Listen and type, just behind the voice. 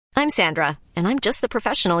I'm Sandra, and I'm just the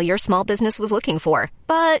professional your small business was looking for.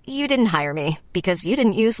 But you didn't hire me because you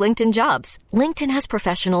didn't use LinkedIn Jobs. LinkedIn has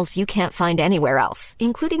professionals you can't find anywhere else,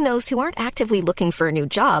 including those who aren't actively looking for a new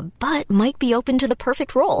job, but might be open to the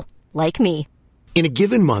perfect role, like me. In a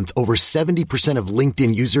given month, over 70% of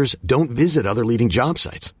LinkedIn users don't visit other leading job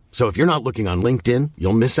sites. So if you're not looking on LinkedIn,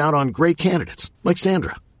 you'll miss out on great candidates like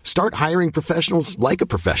Sandra. Start hiring professionals like a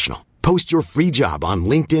professional. Post your free job on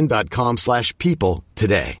linkedin.com/people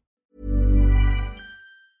today.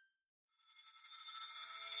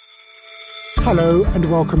 Hello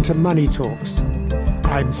and welcome to Money Talks.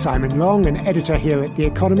 I'm Simon Long, an editor here at The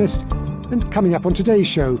Economist, and coming up on today's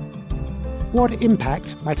show, what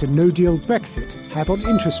impact might a no-deal Brexit have on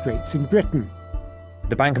interest rates in Britain?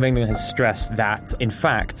 The Bank of England has stressed that, in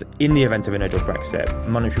fact, in the event of a no-deal Brexit,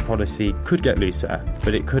 monetary policy could get looser,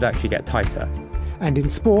 but it could actually get tighter. And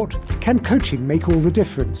in sport, can coaching make all the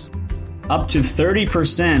difference? Up to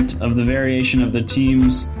 30% of the variation of the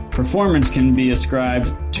team's performance can be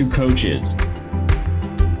ascribed to coaches.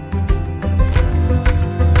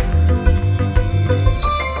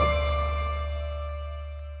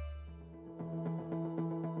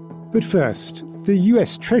 But first, the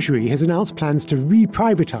US Treasury has announced plans to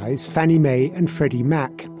re-privatise Fannie Mae and Freddie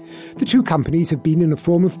Mac. The two companies have been in a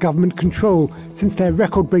form of government control since their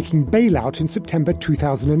record-breaking bailout in September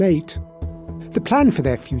 2008. The plan for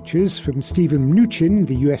their futures, from Steven Mnuchin,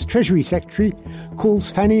 the US Treasury Secretary, calls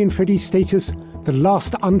Fannie and Freddie's status the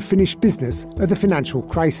last unfinished business of the financial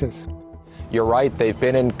crisis. You're right, they've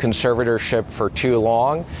been in conservatorship for too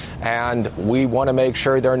long, and we want to make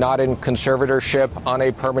sure they're not in conservatorship on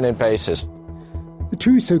a permanent basis. The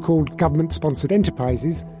two so-called government-sponsored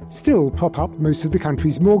enterprises still prop up most of the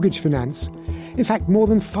country's mortgage finance. In fact, more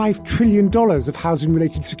than $5 trillion of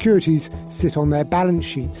housing-related securities sit on their balance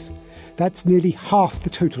sheets. That's nearly half the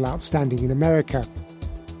total outstanding in America.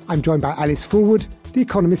 I'm joined by Alice Fulwood, The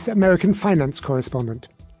Economist's American finance correspondent.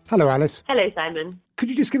 Hello, Alice. Hello, Simon. Could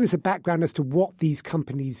you just give us a background as to what these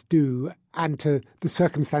companies do and to the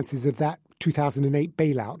circumstances of that 2008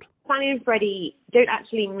 bailout? Fannie and Freddie don't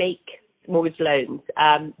actually make mortgage loans.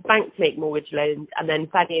 Banks make mortgage loans, and then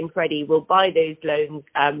Fannie and Freddie will buy those loans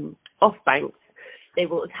off banks. They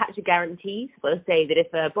will attach a guarantee. They'll say that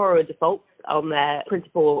if a borrower defaults on their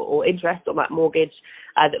principal or interest on that mortgage,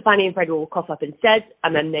 that Fannie and Freddie will cough up instead,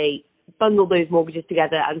 and then they bundle those mortgages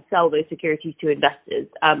together and sell those securities to investors,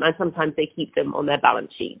 and sometimes they keep them on their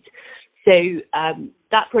balance sheet. So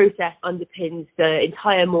that process underpins the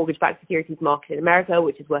entire mortgage-backed securities market in America,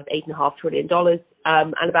 which is worth $8.5 trillion,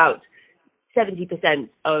 and about 70%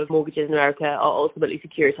 of mortgages in America are ultimately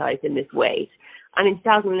securitized in this way. And in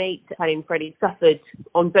 2008, Fannie and Freddie suffered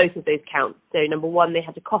on both of those counts. So number one, they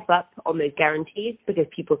had to cough up on those guarantees because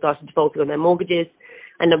people started defaulting on their mortgages.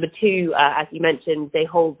 And number two, as you mentioned, they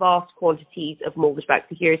hold vast quantities of mortgage-backed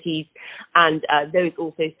securities, and those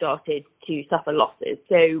also started to suffer losses.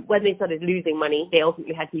 So when they started losing money, they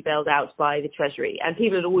ultimately had to be bailed out by the Treasury. And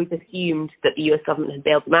people had always assumed that the US government had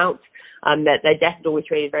bailed them out, that their debt had always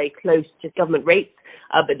traded very close to government rates.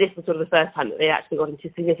 But this was sort of the first time that they actually got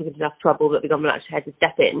into significant enough trouble that the government actually had to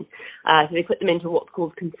step in. So they put them into what's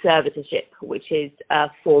called conservatorship, which is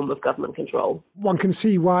a form of government control. One can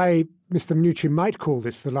see why Mr. Mnuchin might call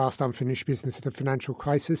this the last unfinished business of the financial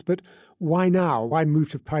crisis, but why now? Why move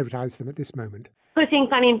to privatise them at this moment? Putting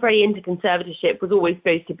Fannie and Freddie into conservatorship was always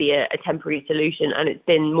supposed to be a temporary solution, and it's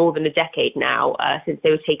been more than a decade now since they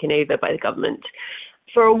were taken over by the government.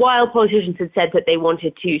 For a while, politicians had said that they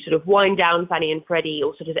wanted to sort of wind down Fannie and Freddie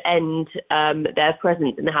or sort of end their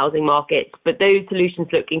presence in the housing market, but those solutions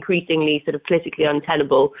look increasingly sort of politically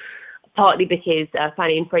untenable, partly because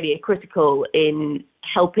Fannie and Freddie are critical in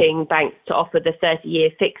helping banks to offer the 30-year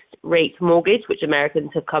fixed rate mortgage, which Americans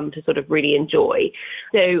have come to sort of really enjoy.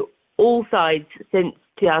 So all sides since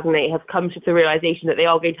 2008 have come to the realization that they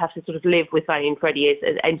are going to have to sort of live with Fannie and Freddie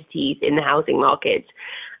as entities in the housing market.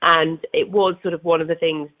 And it was sort of one of the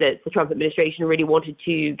things that the Trump administration really wanted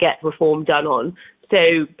to get reform done on.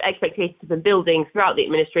 So expectations have been building throughout the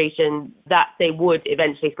administration that they would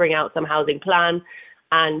eventually bring out some housing plan.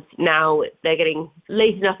 And now they're getting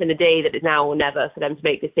late enough in the day that it's now or never for them to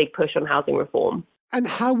make this big push on housing reform. And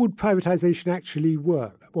how would privatisation actually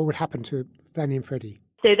work? What would happen to Fannie and Freddie?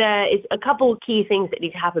 So there is a couple of key things that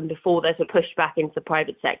need to happen before they're sort of pushed back into the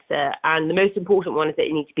private sector. And the most important one is that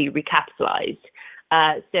it needs to be recapitalised.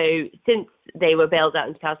 So since they were bailed out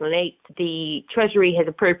in 2008. The Treasury has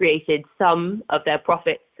appropriated some of their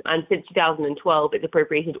profits, and since 2012, it's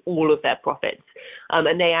appropriated all of their profits.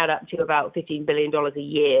 And they add up to about $15 billion a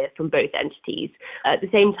year from both entities. At the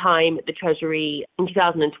same time, the Treasury in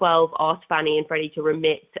 2012 asked Fannie and Freddie to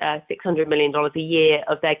remit $600 million a year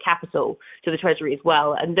of their capital to the Treasury as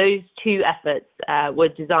well. And those two efforts were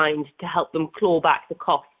designed to help them claw back the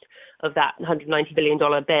cost of that $190 billion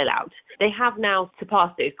bailout. They have now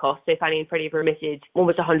surpassed those costs. So Fannie and Freddie have remitted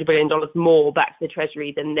almost $100 billion more back to the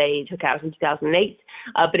Treasury than they took out in 2008.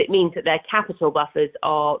 But it means that their capital buffers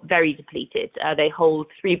are very depleted. They hold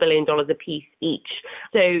 $3 billion apiece each.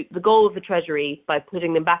 So the goal of the Treasury, by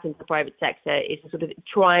putting them back into the private sector, is to sort of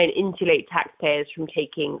try and insulate taxpayers from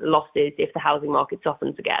taking losses if the housing market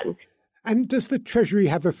softens again. And does the Treasury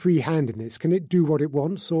have a free hand in this? Can it do what it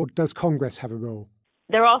wants, or does Congress have a role?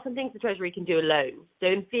 There are some things the Treasury can do alone. So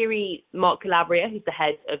in theory, Mark Calabria, who's the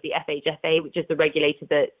head of the FHFA, which is the regulator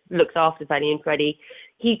that looks after Fannie and Freddie,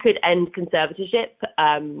 he could end conservatorship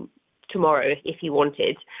tomorrow if he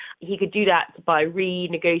wanted. He could do that by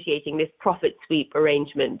renegotiating this profit sweep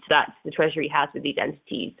arrangement that the Treasury has with these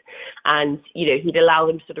entities. And, he'd allow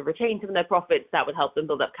them to sort of retain some of their profits. That would help them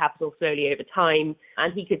build up capital slowly over time.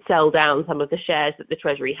 And he could sell down some of the shares that the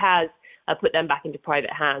Treasury has, put them back into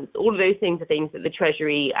private hands. All of those things are things that the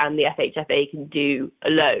Treasury and the FHFA can do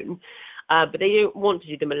alone. But they don't want to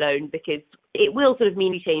do them alone because it will sort of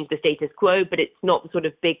meanly change the status quo, but it's not the sort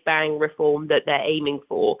of big bang reform that they're aiming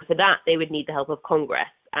for. For that, they would need the help of Congress.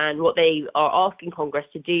 And what they are asking Congress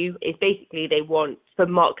to do is basically they want, for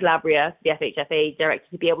Mark Calabria, the FHFA director,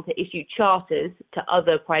 to be able to issue charters to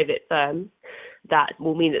other private firms. That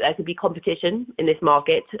will mean that there could be competition in this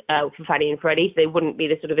market for Fannie and Freddie. So they wouldn't be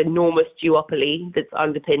the sort of enormous duopoly that's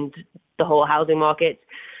underpinned the whole housing market.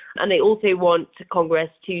 And they also want Congress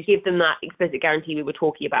to give them that explicit guarantee we were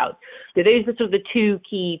talking about. So those are sort of the two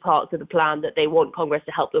key parts of the plan that they want Congress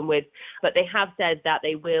to help them with. But they have said that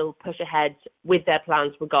they will push ahead with their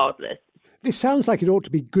plans regardless. This sounds like it ought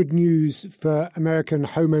to be good news for American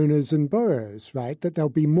homeowners and borrowers, right? That there'll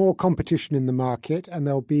be more competition in the market and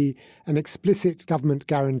there'll be an explicit government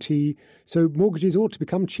guarantee. So mortgages ought to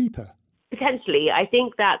become cheaper. Potentially. I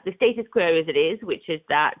think that the status quo as it is, which is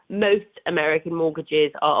that most American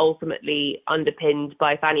mortgages are ultimately underpinned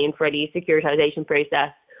by Fannie and Freddie's securitization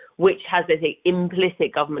process, which has this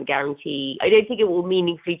implicit government guarantee. I don't think it will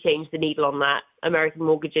meaningfully change the needle on that. American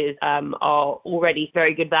mortgages are already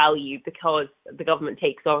very good value because the government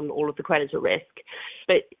takes on all of the creditor risk.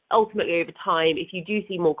 But ultimately, over time, if you do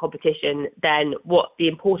see more competition, then what the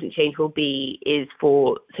important change will be is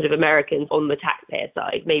for sort of Americans on the taxpayer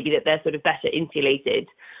side, maybe that they're sort of better insulated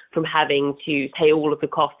from having to pay all of the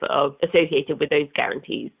costs associated with those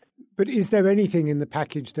guarantees. But is there anything in the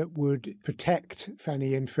package that would protect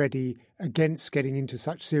Fannie and Freddie against getting into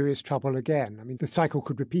such serious trouble again? I mean, the cycle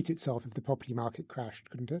could repeat itself if the property market crashed,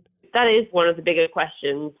 couldn't it? That is one of the bigger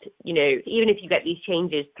questions. Even if you get these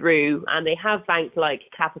changes through and they have bank-like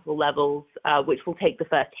capital levels, which will take the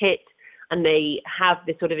first hit, and they have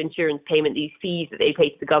this sort of insurance payment, these fees that they pay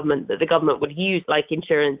to the government, that the government would use like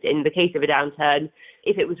insurance in the case of a downturn.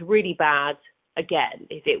 If it was really bad, again,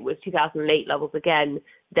 if it was 2008 levels again,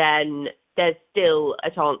 then there's still a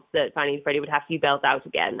chance that Fannie and Freddie would have to be bailed out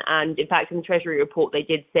again. And in fact, in the Treasury report, they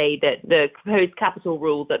did say that the proposed capital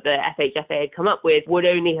rule that the FHFA had come up with would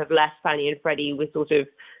only have left Fannie and Freddie with sort of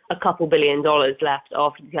a couple $2 billion left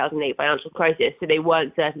after the 2008 financial crisis. So they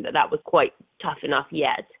weren't certain that that was quite tough enough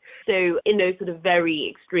yet. So in those sort of very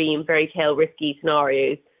extreme, very tail risky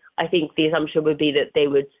scenarios, I think the assumption would be that they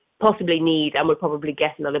would possibly need and would probably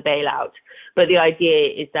get another bailout. But the idea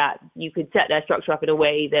is that you could set their structure up in a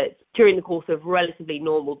way that during the course of relatively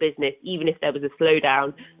normal business, even if there was a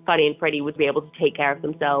slowdown, Fannie and Freddie would be able to take care of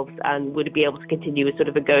themselves and would be able to continue as sort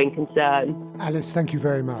of a going concern. Alice, thank you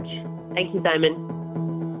very much. Thank you, Simon.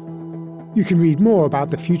 You can read more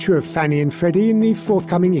about the future of Fannie and Freddie in the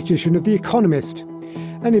forthcoming edition of The Economist.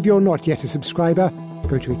 And if you're not yet a subscriber,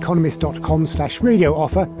 go to economist.com/radio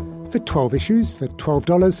offer for 12 issues for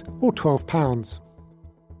 $12 or £12.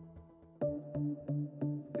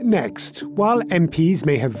 Next, while MPs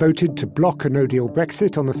may have voted to block a no-deal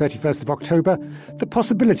Brexit on the 31st of October, the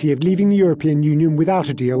possibility of leaving the European Union without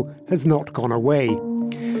a deal has not gone away.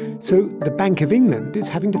 So the Bank of England is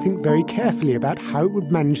having to think very carefully about how it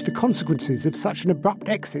would manage the consequences of such an abrupt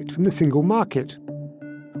exit from the single market.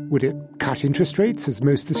 Would it cut interest rates, as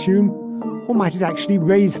most assume, or might it actually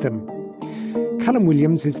raise them? Callum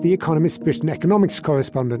Williams is The Economist's Britain economics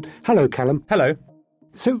correspondent. Hello, Callum. Hello.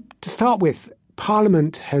 So, to start with,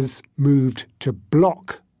 Parliament has moved to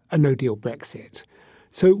block a no-deal Brexit.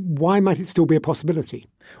 So why might it still be a possibility?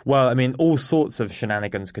 Well, I mean, all sorts of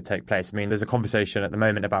shenanigans could take place. I mean, there's a conversation at the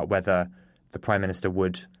moment about whether the Prime Minister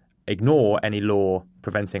would ignore any law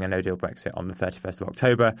preventing a no-deal Brexit on the 31st of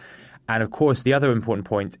October. And of course, the other important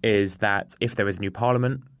point is that if there is a new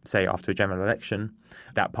parliament, say after a general election,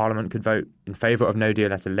 that parliament could vote in favour of no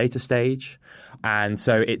deal at a later stage. And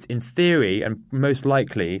so it's in theory and most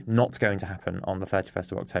likely not going to happen on the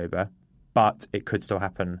 31st of October, but it could still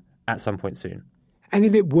happen at some point soon. And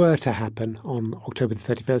if it were to happen on October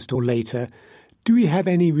the 31st or later, do we have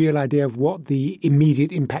any real idea of what the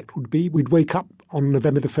immediate impact would be? We'd wake up on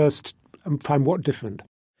November the 1st and find what different?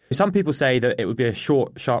 Some people say that it would be a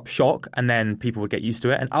short, sharp shock and then people would get used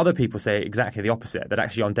to it. And other people say exactly the opposite, that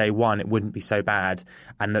actually on day one it wouldn't be so bad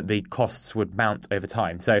and that the costs would mount over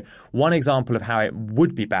time. So one example of how it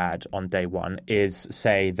would be bad on day one is,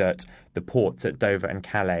 say, that the ports at Dover and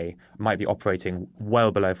Calais might be operating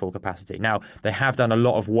well below full capacity. Now, they have done a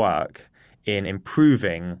lot of work in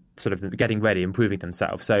improving, sort of getting ready, improving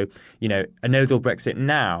themselves. So, you know, a no-deal Brexit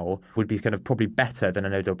now would be kind of probably better than a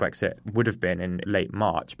no-deal Brexit would have been in late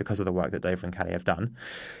March because of the work that Dover and Calais have done.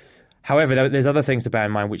 However, there's other things to bear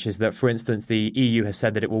in mind, which is that, for instance, the EU has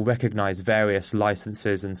said that it will recognise various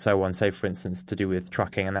licences and so on, say, for instance, to do with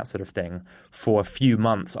trucking and that sort of thing, for a few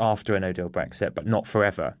months after a no-deal Brexit, but not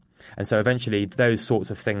forever. And so eventually those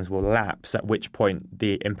sorts of things will lapse, at which point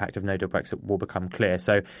the impact of no-deal Brexit will become clear.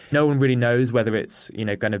 So no one really knows whether it's, you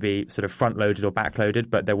know, going to be sort of front-loaded or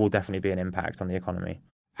back-loaded, but there will definitely be an impact on the economy.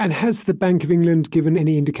 And has the Bank of England given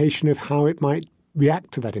any indication of how it might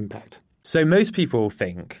react to that impact? So most people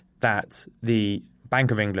think that the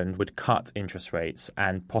Bank of England would cut interest rates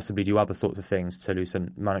and possibly do other sorts of things to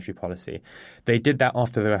loosen monetary policy. They did that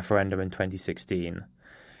after the referendum in 2016.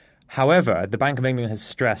 However, the Bank of England has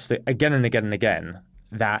stressed again and again and again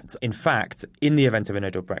that, in fact, in the event of a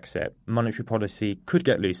no-deal Brexit, monetary policy could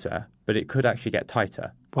get looser, but it could actually get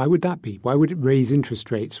tighter. Why would that be? Why would it raise interest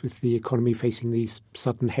rates with the economy facing these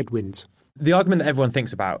sudden headwinds? The argument that everyone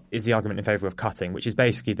thinks about is the argument in favour of cutting, which is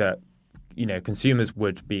basically that, you know, consumers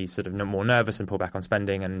would be sort of more nervous and pull back on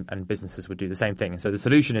spending, and businesses would do the same thing. And so the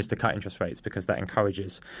solution is to cut interest rates because that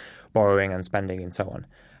encourages borrowing and spending and so on.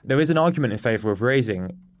 There is an argument in favour of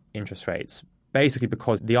raising interest rates, basically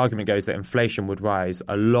because the argument goes that inflation would rise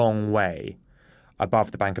a long way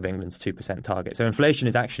above the Bank of England's 2% target. So inflation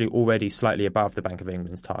is actually already slightly above the Bank of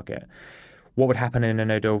England's target. What would happen in a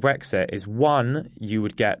no-deal Brexit is, one, you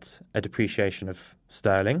would get a depreciation of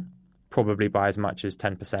sterling, probably by as much as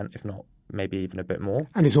 10%, if not maybe even a bit more.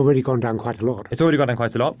 And it's already gone down quite a lot. It's already gone down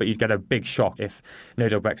quite a lot, but you'd get a big shock if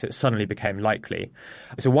no-deal Brexit suddenly became likely.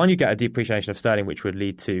 So one, you get a depreciation of sterling, which would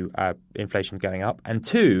lead to inflation going up. And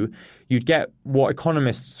two, you'd get what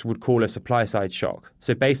economists would call a supply-side shock.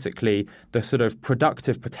 So basically, the sort of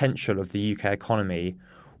productive potential of the UK economy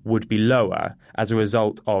would be lower as a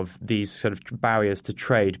result of these sort of barriers to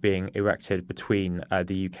trade being erected between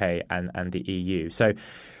the UK and the EU. So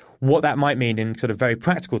what that might mean in sort of very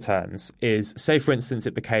practical terms is, say, for instance,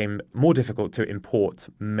 it became more difficult to import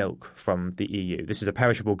milk from the EU. This is a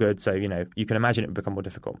perishable good, so, you know, you can imagine it would become more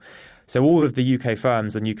difficult. So all of the UK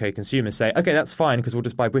firms and UK consumers say, OK, that's fine because we'll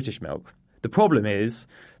just buy British milk. The problem is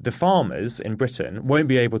the farmers in Britain won't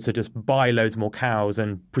be able to just buy loads more cows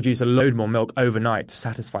and produce a load more milk overnight to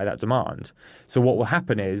satisfy that demand. So what will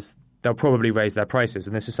happen is they'll probably raise their prices,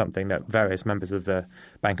 and this is something that various members of the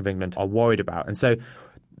Bank of England are worried about. And so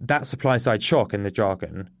that supply-side shock, in the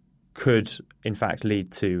jargon, could in fact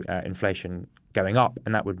lead to inflation going up,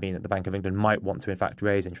 and that would mean that the Bank of England might want to in fact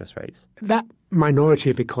raise interest rates. That minority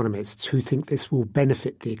of economists who think this will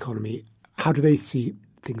benefit the economy, how do they see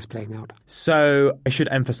things playing out? So I should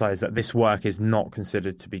emphasise that this work is not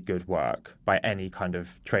considered to be good work by any kind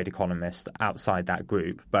of trade economist outside that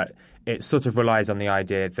group, but it sort of relies on the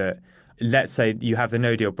idea that, let's say you have the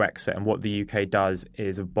no-deal Brexit, and what the UK does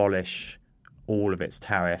is abolish all of its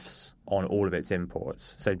tariffs on all of its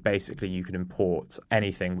imports. So basically you can import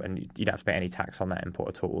anything and you don't have to pay any tax on that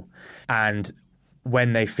import at all. And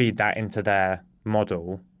when they feed that into their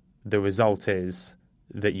model, the result is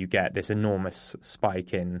that you get this enormous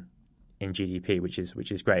spike in GDP, which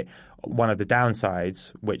is great. One of the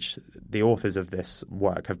downsides, which the authors of this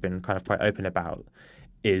work have been kind of quite open about,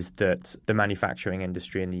 is that the manufacturing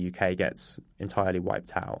industry in the UK gets entirely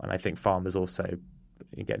wiped out. And I think farmers also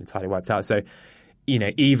get entirely wiped out. So, you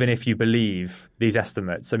know, even if you believe these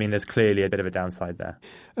estimates, I mean, there's clearly a bit of a downside there.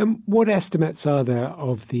 What estimates are there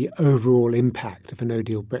of the overall impact of a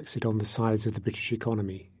no-deal Brexit on the size of the British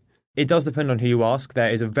economy? It does depend on who you ask. There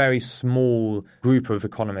is a very small group of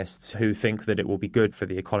economists who think that it will be good for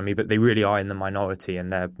the economy, but they really are in the minority and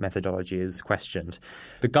their methodology is questioned.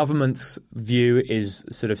 The government's view is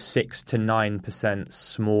sort of 6 to 9%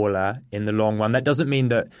 smaller in the long run. That doesn't mean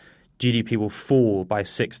that GDP will fall by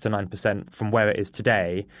 6 to 9% from where it is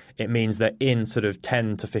today. It means that in sort of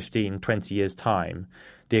 10 to 15, 20 years' time,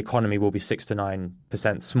 the economy will be 6 to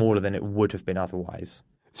 9% smaller than it would have been otherwise.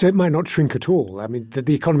 So it might not shrink at all. I mean,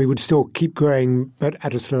 the economy would still keep growing, but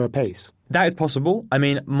at a slower pace. That is possible. I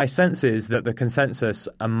mean, my sense is that the consensus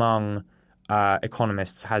among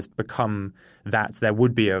economists has become that there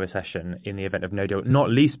would be a recession in the event of no deal, not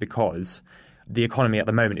least because the economy at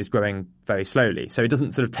the moment is growing very slowly. So it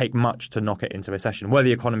doesn't sort of take much to knock it into recession. Were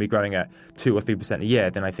the economy growing at 2 or 3% a year,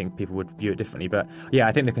 then I think people would view it differently. But yeah,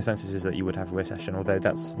 I think the consensus is that you would have a recession, although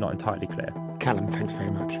that's not entirely clear. Callum, thanks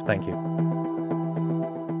very much. Thank you.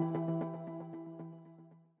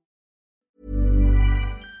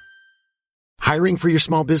 Hiring for your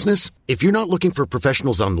small business? If you're not looking for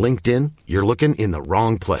professionals on LinkedIn, you're looking in the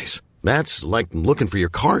wrong place. That's like looking for your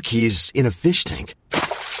car keys in a fish tank.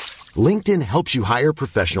 LinkedIn helps you hire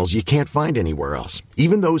professionals you can't find anywhere else,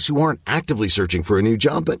 even those who aren't actively searching for a new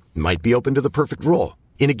job but might be open to the perfect role.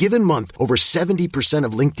 In a given month, over 70%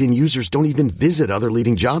 of LinkedIn users don't even visit other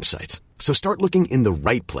leading job sites. So start looking in the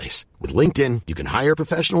right place. With LinkedIn, you can hire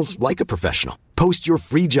professionals like a professional. Post your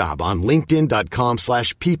free job on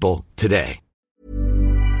linkedin.com/people today.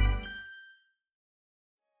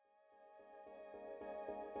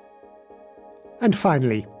 And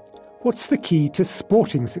finally, what's the key to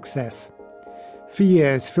sporting success? For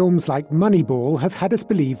years, films like Moneyball have had us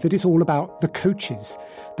believe that it's all about the coaches,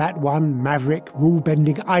 that one maverick,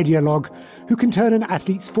 rule-bending ideologue who can turn an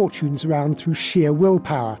athlete's fortunes around through sheer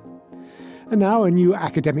willpower. And now a new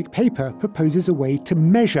academic paper proposes a way to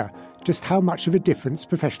measure just how much of a difference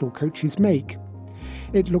professional coaches make.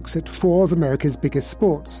 It looks at 4 of America's biggest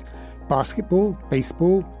sports: basketball,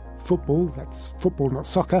 baseball, football, that's football not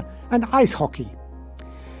soccer, and ice hockey.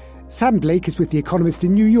 Sam Blake is with The Economist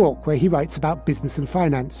in New York, where he writes about business and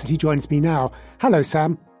finance, and he joins me now. Hello,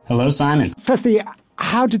 Sam. Hello, Simon. Firstly,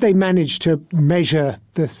 how did they manage to measure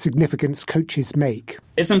the significance coaches make?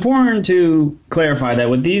 It's important to clarify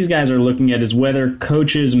that what these guys are looking at is whether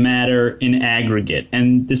coaches matter in aggregate.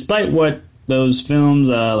 And despite what those films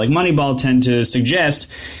like Moneyball tend to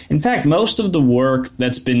suggest, in fact, most of the work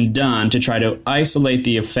that's been done to try to isolate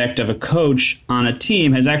the effect of a coach on a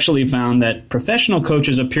team has actually found that professional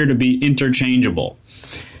coaches appear to be interchangeable.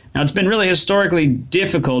 Now, it's been really historically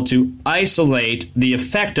difficult to isolate the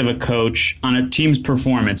effect of a coach on a team's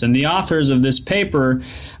performance, and the authors of this paper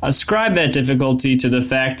ascribe that difficulty to the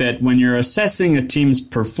fact that when you're assessing a team's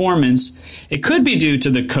performance, it could be due to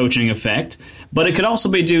the coaching effect, but it could also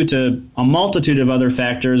be due to a multitude of other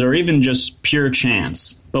factors or even just pure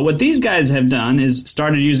chance. But what these guys have done is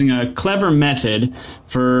started using a clever method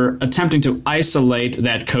for attempting to isolate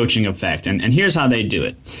that coaching effect, and here's how they do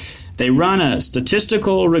it. They run a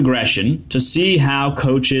statistical regression to see how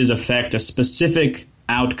coaches affect a specific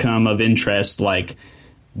outcome of interest, like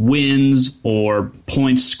wins or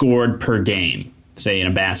points scored per game, say in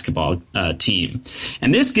a basketball team.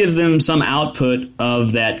 And this gives them some output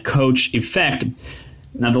of that coach effect.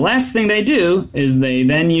 Now, the last thing they do is they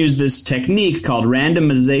then use this technique called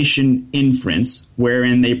randomization inference,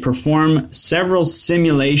 wherein they perform several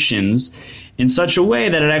simulations in such a way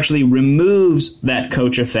that it actually removes that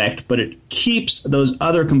coach effect, but it keeps those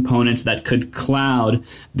other components that could cloud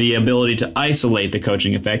the ability to isolate the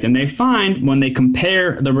coaching effect. And they find, when they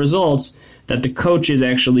compare the results, that the coaches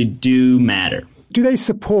actually do matter. Do they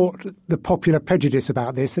support the popular prejudice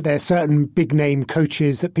about this, that there are certain big-name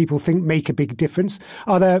coaches that people think make a big difference?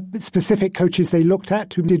 Are there specific coaches they looked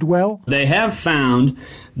at who did well? They have found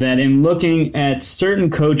that in looking at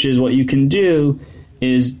certain coaches, what you can do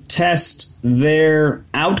is test their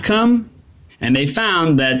outcome. And they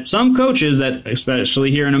found that some coaches that, especially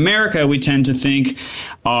here in America, we tend to think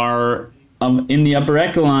are in the upper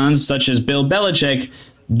echelons, such as Bill Belichick,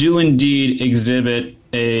 do indeed exhibit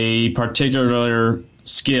a particular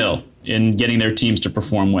skill in getting their teams to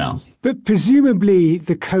perform well. But presumably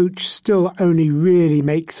the coach still only really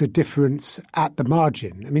makes a difference at the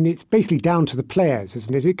margin. I mean, it's basically down to the players,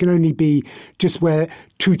 isn't it? It can only be just where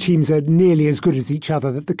 2 teams are nearly as good as each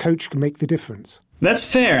other that the coach can make the difference. That's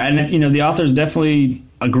fair. And, the authors definitely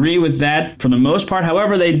agree with that for the most part.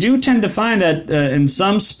 However, they do tend to find that in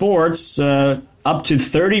some sports, up to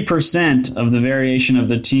 30% of the variation of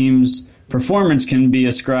the team's performance can be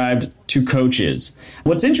ascribed to coaches.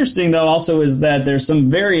 What's interesting, though, also is that there's some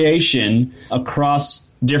variation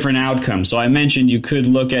across different outcomes. So I mentioned you could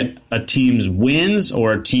look at a team's wins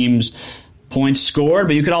or a team's points scored,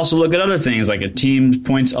 but you could also look at other things like a team's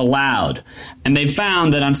points allowed. And they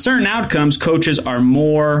found that on certain outcomes, coaches are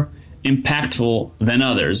more impactful than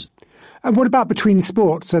others. And what about between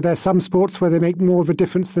sports? Are there some sports where they make more of a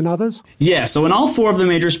difference than others? Yeah, so in all four of the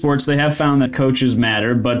major sports, they have found that coaches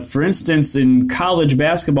matter. But for instance, in college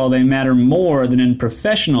basketball, they matter more than in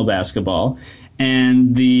professional basketball.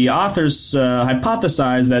 And the authors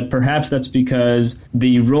hypothesize that perhaps that's because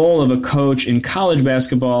the role of a coach in college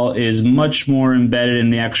basketball is much more embedded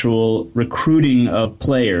in the actual recruiting of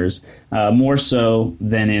players, more so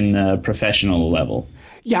than in the professional level.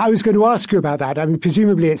 Yeah, I was going to ask you about that. I mean,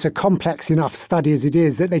 presumably it's a complex enough study as it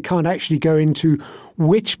is that they can't actually go into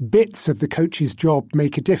which bits of the coach's job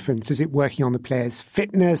make a difference. Is it working on the players'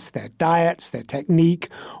 fitness, their diets, their technique,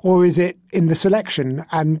 or is it in the selection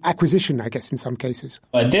and acquisition, I guess, in some cases?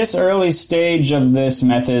 At this early stage of this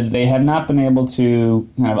method, they have not been able to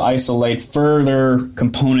kind of isolate further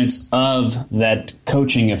components of that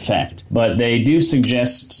coaching effect. But they do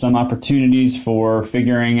suggest some opportunities for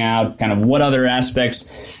figuring out kind of what other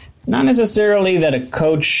aspects, not necessarily that a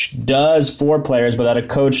coach does for players, but that a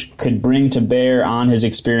coach could bring to bear on his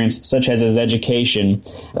experience, such as his education,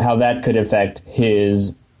 how that could affect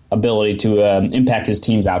his ability to impact his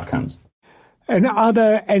team's outcomes. And are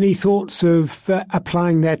there any thoughts of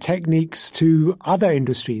applying their techniques to other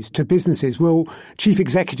industries, to businesses? Will chief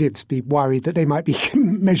executives be worried that they might be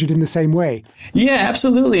measured in the same way? Yeah,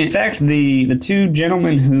 absolutely. In fact, the two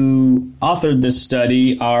gentlemen who authored this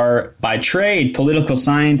study are by trade political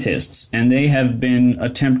scientists, and they have been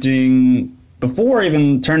attempting, before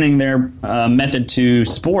even turning their method to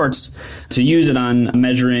sports, to use it on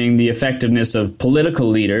measuring the effectiveness of political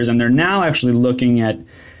leaders. And they're now actually looking at,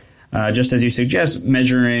 just as you suggest,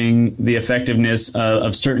 measuring the effectiveness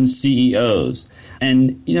of certain CEOs.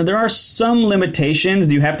 And, you know, there are some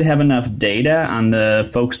limitations. You have to have enough data on the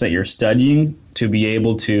folks that you're studying to be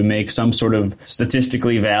able to make some sort of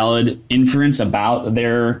statistically valid inference about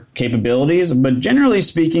their capabilities. But generally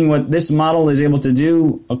speaking, what this model is able to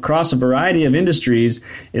do across a variety of industries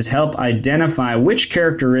is help identify which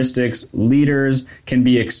characteristics leaders can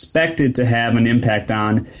be expected to have an impact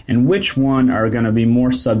on and which one are going to be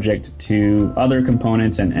more subject to other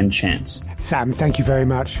components and chance. Sam, thank you very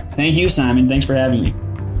much. Thank you, Simon. Thanks for having me.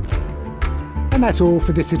 And that's all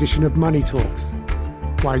for this edition of Money Talks.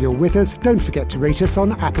 While you're with us, don't forget to rate us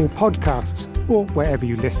on Apple Podcasts or wherever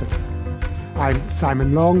you listen. I'm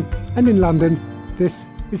Simon Long, and in London, this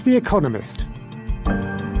is The Economist.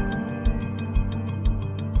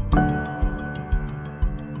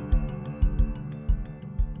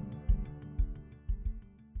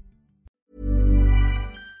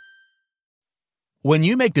 When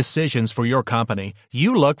you make decisions for your company,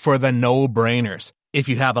 you look for the no-brainers. If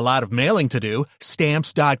you have a lot of mailing to do,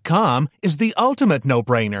 Stamps.com is the ultimate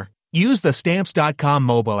no-brainer. Use the Stamps.com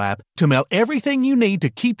mobile app to mail everything you need to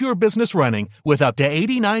keep your business running with up to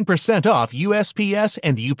 89% off USPS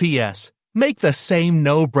and UPS. Make the same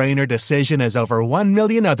no-brainer decision as over 1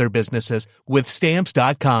 million other businesses with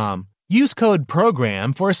Stamps.com. Use code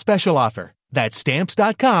PROGRAM for a special offer. That's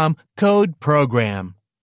Stamps.com, code PROGRAM.